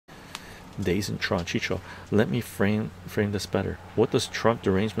Days in Trump. Chycho, let me frame this better. What does Trump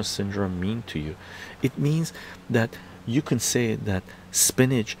derangement syndrome mean to you? It means that you can say that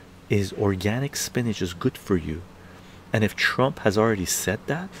spinach is organic, spinach is good for you, and if Trump has already said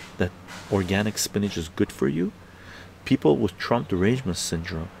that organic spinach is good for you, people with Trump derangement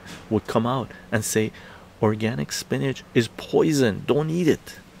syndrome would come out and say organic spinach is poison, don't eat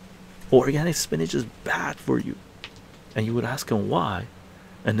it, organic spinach is bad for you. And you would ask them why,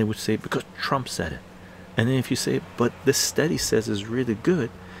 and they would say because Trump said it. And then if you say but this study says is really good,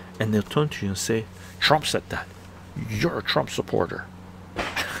 and they'll turn to you and say Trump said that, you're a Trump supporter.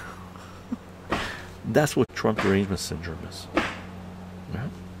 That's what Trump derangement syndrome is, right?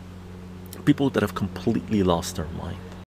 People that have completely lost their mind.